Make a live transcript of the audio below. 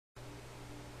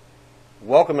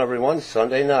Welcome everyone,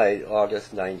 Sunday night,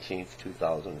 August 19th,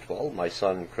 2012. My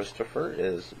son Christopher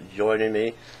is joining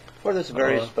me for this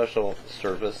very special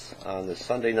service on this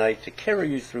Sunday night to carry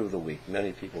you through the week.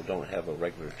 Many people don't have a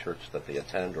regular church that they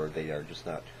attend, or they are just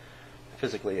not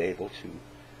physically able to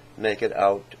make it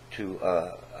out to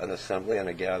an assembly and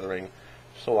a gathering.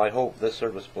 So I hope this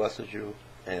service blesses you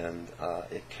and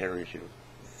it carries you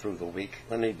through the week.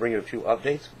 Let me bring you a few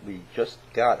updates. We just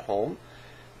got home,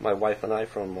 my wife and I,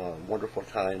 from a wonderful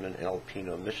time in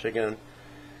Alpena, Michigan.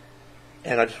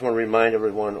 And I just want to remind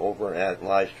everyone over at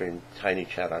Livestream Tiny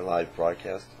Chat, our live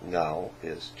broadcast now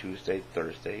is Tuesday,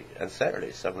 Thursday, and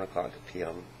Saturday, 7 o'clock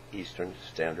p.m. Eastern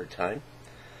Standard Time.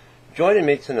 Joining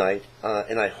me tonight,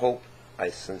 and I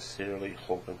sincerely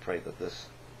hope and pray that this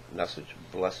message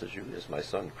blesses you, is my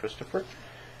son Christopher.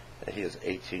 He is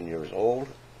 18 years old,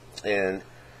 and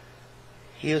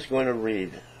he is going to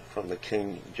read from the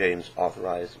King James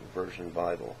Authorized Version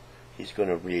Bible. He's going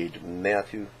to read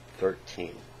Matthew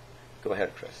 13. Go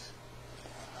ahead, Chris.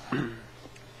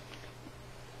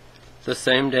 The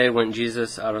same day went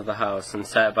Jesus out of the house, and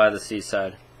sat by the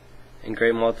seaside, and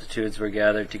great multitudes were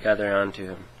gathered together unto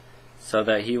him, so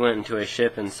that he went into a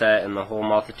ship and sat, and the whole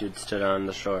multitude stood on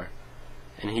the shore.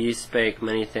 And he spake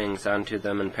many things unto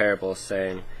them in parables,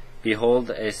 saying, Behold,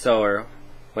 a sower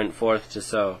went forth to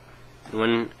sow.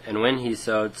 And when he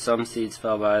sowed, some seeds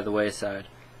fell by the wayside,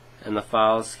 and the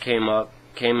fowls came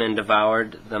and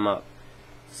devoured them up.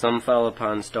 Some fell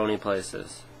upon stony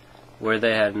places, where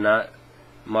they had not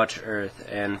much earth,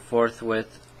 and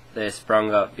forthwith they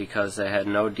sprung up, because they had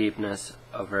no deepness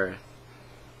of earth.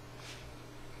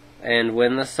 And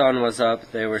when the sun was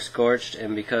up, they were scorched,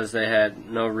 and because they had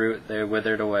no root, they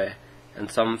withered away. And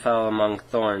some fell among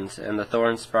thorns, and the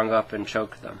thorns sprung up and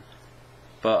choked them.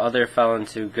 But other fell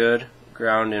into good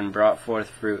ground and brought forth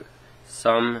fruit,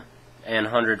 some an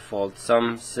 100-fold,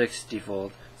 some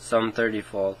 60-fold, some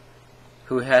 30-fold.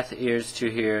 Who hath ears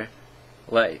to hear,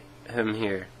 let him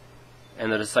hear.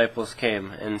 And the disciples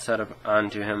came and said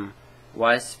unto him,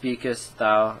 Why speakest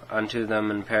thou unto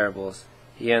them in parables?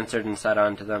 He answered and said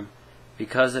unto them,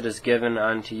 Because it is given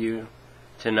unto you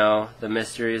to know the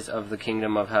mysteries of the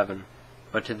kingdom of heaven,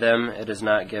 but to them it is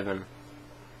not given.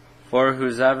 For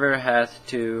whosoever hath,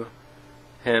 to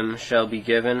him shall be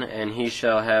given, and he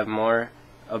shall have more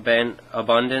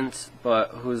abundance,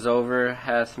 but whosoever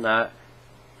hath not,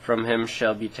 from him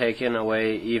shall be taken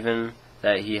away even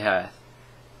that he hath.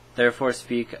 Therefore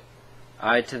speak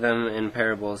I to them in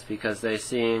parables, because they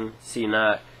seeing see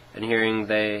not, and hearing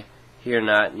they hear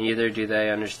not, neither do they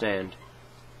understand.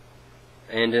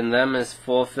 And in them is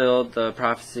fulfilled the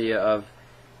prophecy of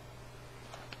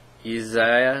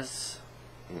Isaiah,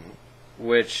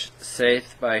 which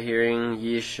saith, By hearing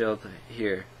ye shall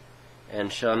hear,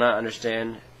 and shall not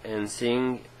understand, and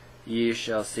seeing ye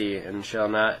shall see, and shall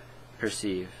not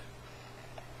perceive.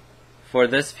 For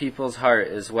this people's heart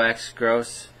is waxed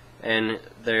gross, and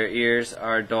their ears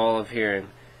are dull of hearing,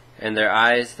 and their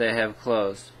eyes they have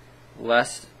closed,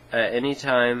 lest at any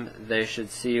time they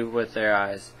should see with their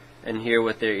eyes, and hear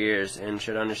with their ears, and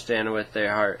should understand with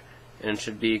their heart, and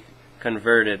should be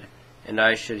converted, and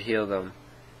I should heal them.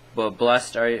 But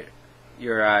blessed are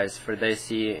your eyes, for they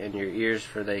see, and your ears,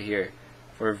 for they hear.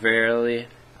 For verily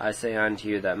I say unto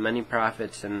you, that many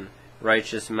prophets and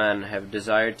righteous men have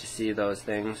desired to see those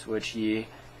things which ye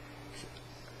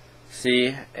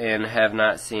see and have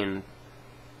not seen,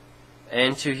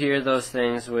 and to hear those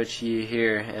things which ye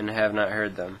hear and have not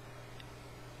heard them.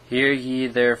 Hear ye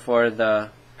therefore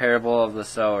the parable of the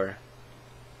sower.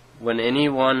 When any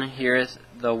one heareth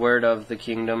the word of the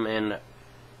kingdom, and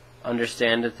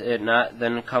understandeth it not,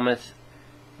 then cometh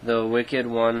the wicked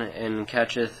one, and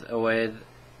catcheth away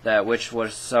that which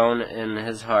was sown in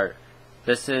his heart.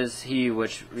 This is he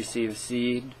which received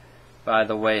seed by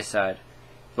the wayside.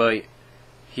 But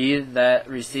he that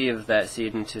received that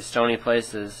seed into stony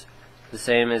places, the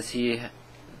same is he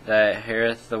that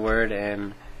heareth the word,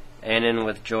 and anon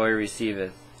with joy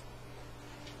receiveth.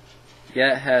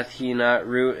 Yet hath he not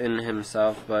root in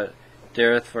himself, but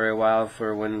dareth for a while.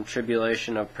 For when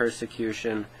tribulation of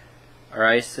persecution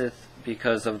ariseth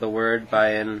because of the word,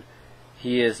 by and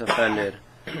he is offended.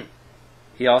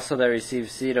 He also that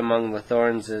receives seed among the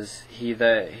thorns is he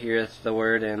that heareth the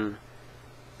word, and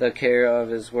the care of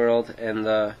his world and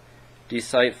the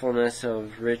deceitfulness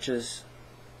of riches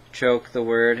choke the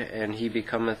word, and he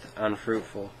becometh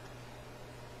unfruitful.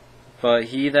 But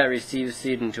he that receives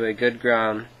seed into a good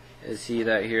ground is he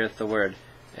that heareth the word,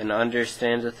 and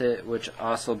understandeth it, which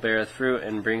also beareth fruit,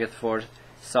 and bringeth forth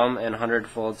some an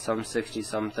 100-fold, some 60,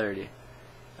 some 30.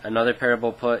 Another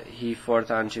parable put he forth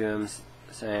unto him,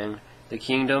 saying, The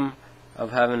kingdom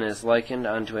of heaven is likened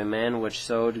unto a man which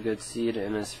sowed good seed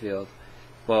in his field.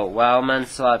 But while men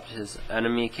slept, his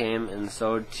enemy came and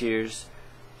sowed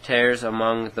tares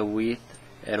among the wheat,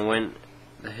 and went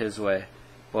his way.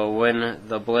 But when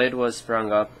the blade was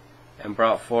sprung up, and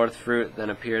brought forth fruit, then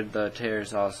appeared the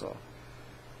tares also.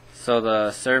 So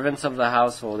the servants of the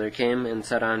householder came and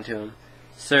said unto him,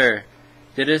 Sir,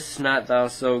 didst not thou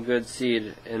sow good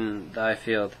seed in thy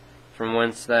field? From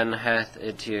whence then hath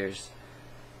it tares?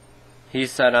 He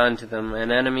said unto them,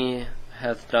 An enemy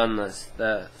hath done this.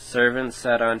 The servants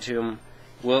said unto him,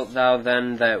 Wilt thou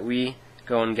then that we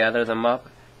go and gather them up?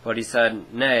 But he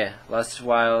said, Nay, lest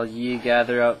while ye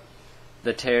gather up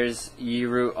the tares, ye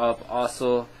root up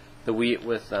also the wheat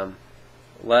with them.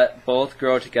 Let both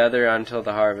grow together until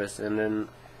the harvest. And in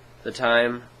the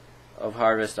time of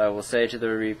harvest I will say to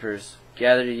the reapers,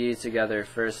 Gather ye together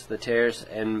first the tares,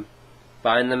 and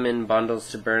bind them in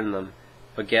bundles to burn them,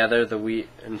 but gather the wheat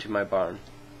into my barn.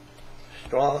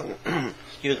 Strong,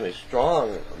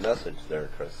 strong message there,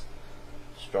 Chris.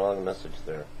 Strong message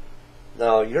there.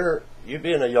 Now, you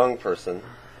being a young person,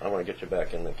 I want to get you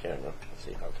back in the camera. Let's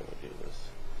see, how can we do this?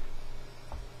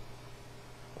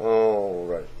 Oh,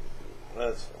 right.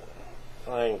 That's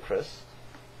fine, Chris.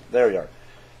 There you are.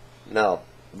 Now,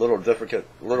 little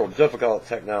difficult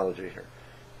technology here.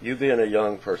 You being a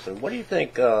young person, what do you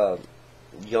think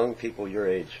young people your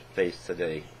age face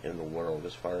today in the world,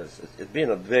 as far as it being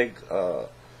a big, a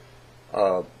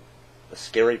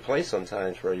scary place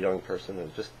sometimes for a young person,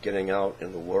 is just getting out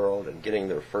in the world and getting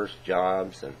their first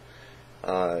jobs and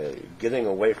getting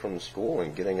away from school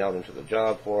and getting out into the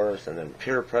job force, and then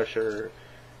peer pressure.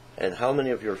 And how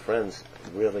many of your friends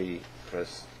really,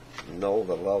 Chris, know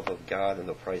the love of God and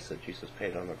the price that Jesus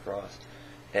paid on the cross?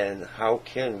 And how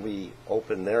can we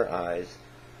open their eyes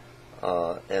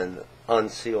and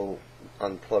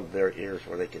unplug their ears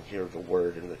where they can hear the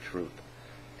word and the truth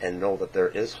and know that there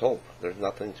is hope? There's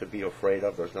nothing to be afraid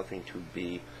of. There's nothing to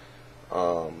be...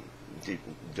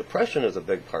 depression is a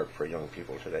big part for young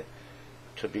people today,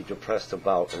 to be depressed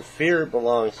about. And fear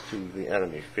belongs to the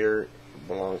enemy. Fear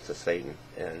belongs to Satan.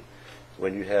 And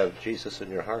when you have Jesus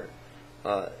in your heart,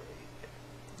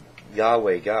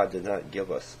 Yahweh, God, did not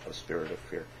give us a spirit of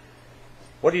fear.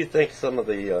 What do you think some of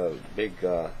the big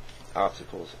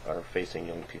obstacles are facing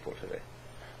young people today?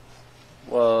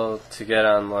 Well, to get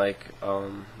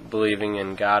on believing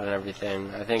in God and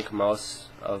everything, I think most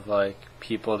of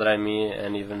people that I meet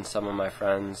and even some of my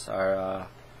friends are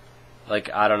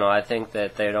I don't know, I think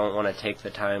that they don't want to take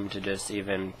the time to just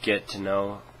even get to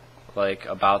know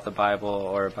about the Bible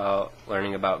or about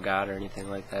learning about God or anything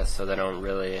like that, so they don't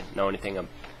really know anything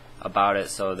about it,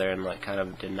 so they're in kind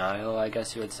of denial, I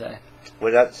guess you would say.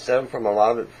 Would that stem from a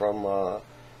lot of it from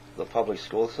the public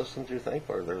school system, do you think,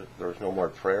 or there's no more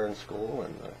prayer in school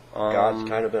and God's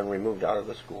kind of been removed out of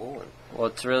the school? Well,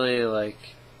 it's really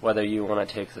whether you want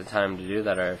to take the time to do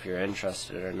that or if you're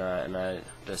interested or not, and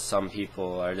just some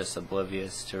people are just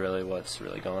oblivious to really what's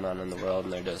really going on in the world,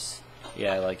 and they're just,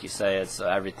 yeah, like you say, it's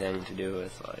everything to do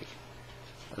with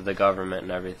the government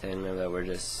and everything, and that we're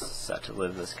just set to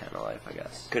live this kind of life, I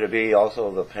guess. Could it be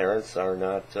also the parents are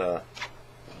not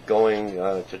going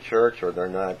to church, or they're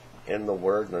not in the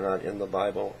Word, they're not in the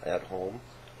Bible at home?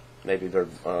 Maybe they're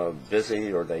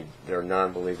busy, or they're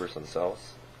non-believers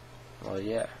themselves? Well,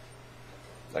 yeah.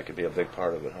 That could be a big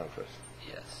part of it, huh, Chris?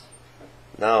 Yes.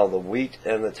 Now, the wheat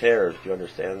and the tares, do you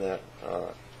understand that,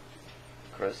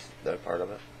 Chris, that part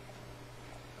of it?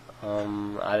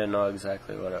 I didn't know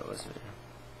exactly what it was.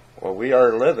 Well, we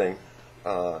are living,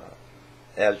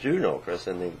 as you know, Chris,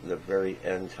 in the very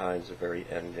end times, the very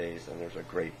end days, and there's a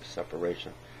great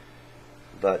separation.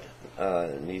 But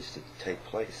it needs to take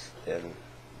place, and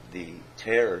the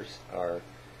tares are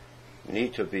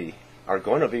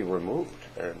going to be removed,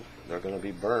 and they're going to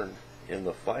be burned in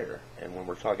the fire. And when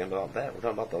we're talking about that, we're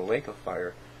talking about the lake of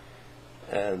fire,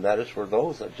 and that is for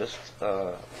those that just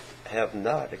have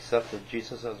not accepted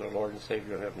Jesus as their Lord and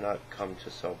Savior and have not come to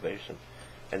salvation.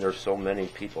 And there's so many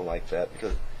people like that,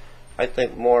 because I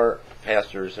think more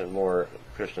pastors and more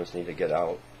Christians need to get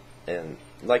out and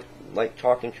like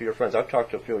talking to your friends. I've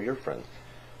talked to a few of your friends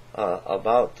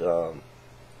about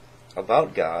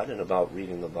God and about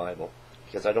reading the Bible,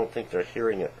 because I don't think they're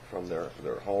hearing it from their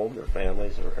home, their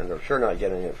families, and they're sure not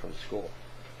getting it from school.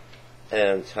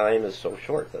 And time is so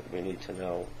short that we need to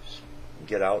now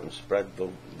get out and spread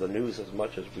the news as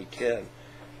much as we can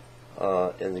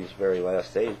in these very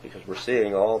last days, because we're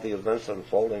seeing all the events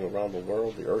unfolding around the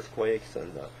world, the earthquakes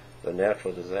and the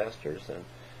natural disasters. And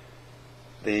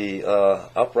the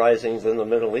uprisings in the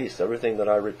Middle East, everything that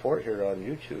I report here on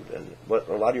YouTube. And what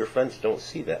a lot of your friends don't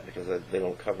see that because they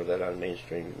don't cover that on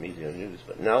mainstream media news.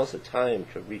 But now's the time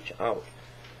to reach out.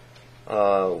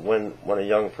 When a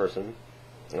young person,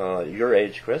 your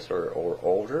age, Chris, or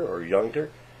older or younger,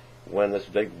 when this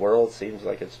big world seems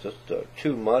like it's just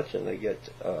too much and they get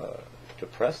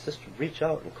depressed, just reach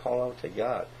out and call out to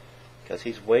God, because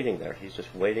He's waiting there. He's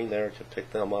just waiting there to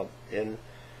pick them up in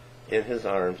His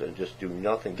arms and just do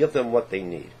nothing. Give them what they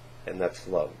need, and that's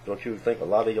love. Don't you think a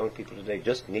lot of young people today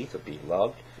just need to be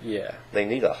loved? Yeah. They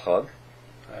need a hug.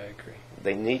 I agree.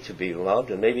 They need to be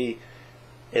loved, and maybe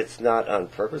it's not on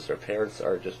purpose. Their parents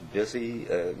are just busy,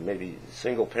 maybe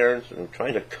single parents and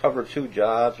trying to cover two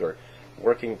jobs, or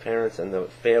working parents, and the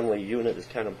family unit is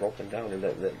kind of broken down, and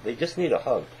they just need a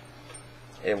hug.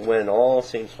 And when all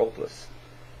seems hopeless,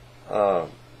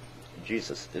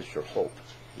 Jesus is your hope.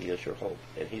 He is your hope.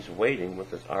 And He's waiting with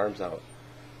His arms out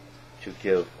to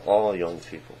give all young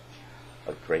people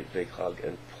a great big hug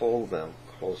and pull them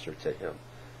closer to Him.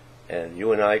 And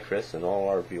you and I, Chris, and all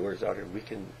our viewers out here, we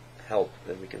can help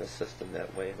and we can assist in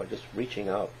that way by just reaching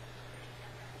out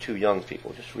to young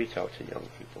people. Just reach out to young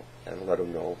people and let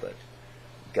them know that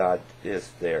God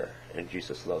is there and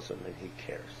Jesus loves them and He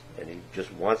cares. And He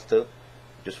just wants to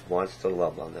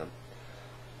love on them.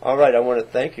 All right, I want to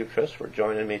thank you, Chris, for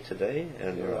joining me today.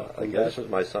 And again, this is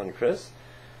my son, Chris.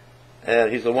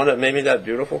 And he's the one that made me that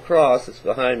beautiful cross that's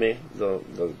behind me, the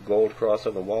gold cross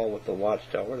on the wall with the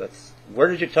watchtower. Where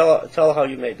did you tell how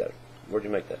you made that? Where'd you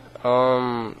make that?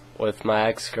 With my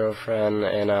ex-girlfriend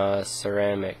in a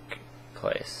ceramic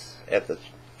place.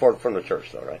 From the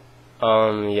church, though, right?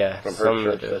 Yeah. From her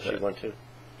church that she went to?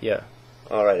 Yeah.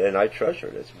 All right, and I treasure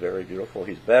it. It's very beautiful.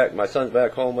 He's back. My son's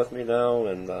back home with me now,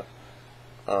 and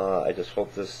I just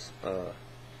hope this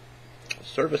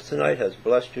service tonight has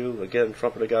blessed you. Again,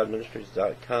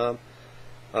 trumpetofgodministries.com.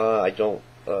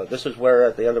 This is where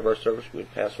at the end of our service we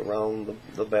would pass around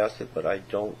the basket, but I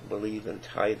don't believe in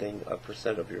tithing a %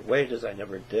 of your wages. I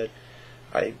never did.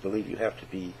 I believe you have to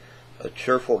be a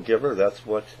cheerful giver. That's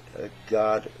what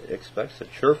God expects, a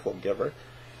cheerful giver,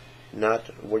 not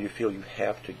where you feel you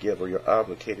have to give or you're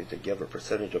obligated to give a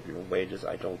percentage of your wages.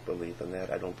 I don't believe in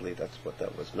that. I don't believe that's what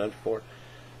that was meant for.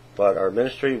 But our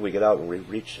ministry, we get out and we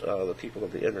reach the people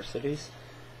of the inner cities,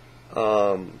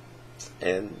 and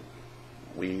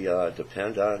we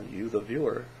depend on you, the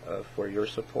viewer, for your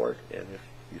support. And if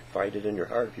you find it in your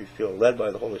heart, if you feel led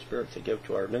by the Holy Spirit to give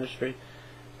to our ministry,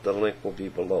 the link will be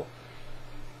below.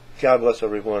 God bless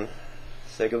everyone.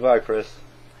 Say goodbye, Chris.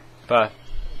 Bye.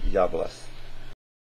 God bless.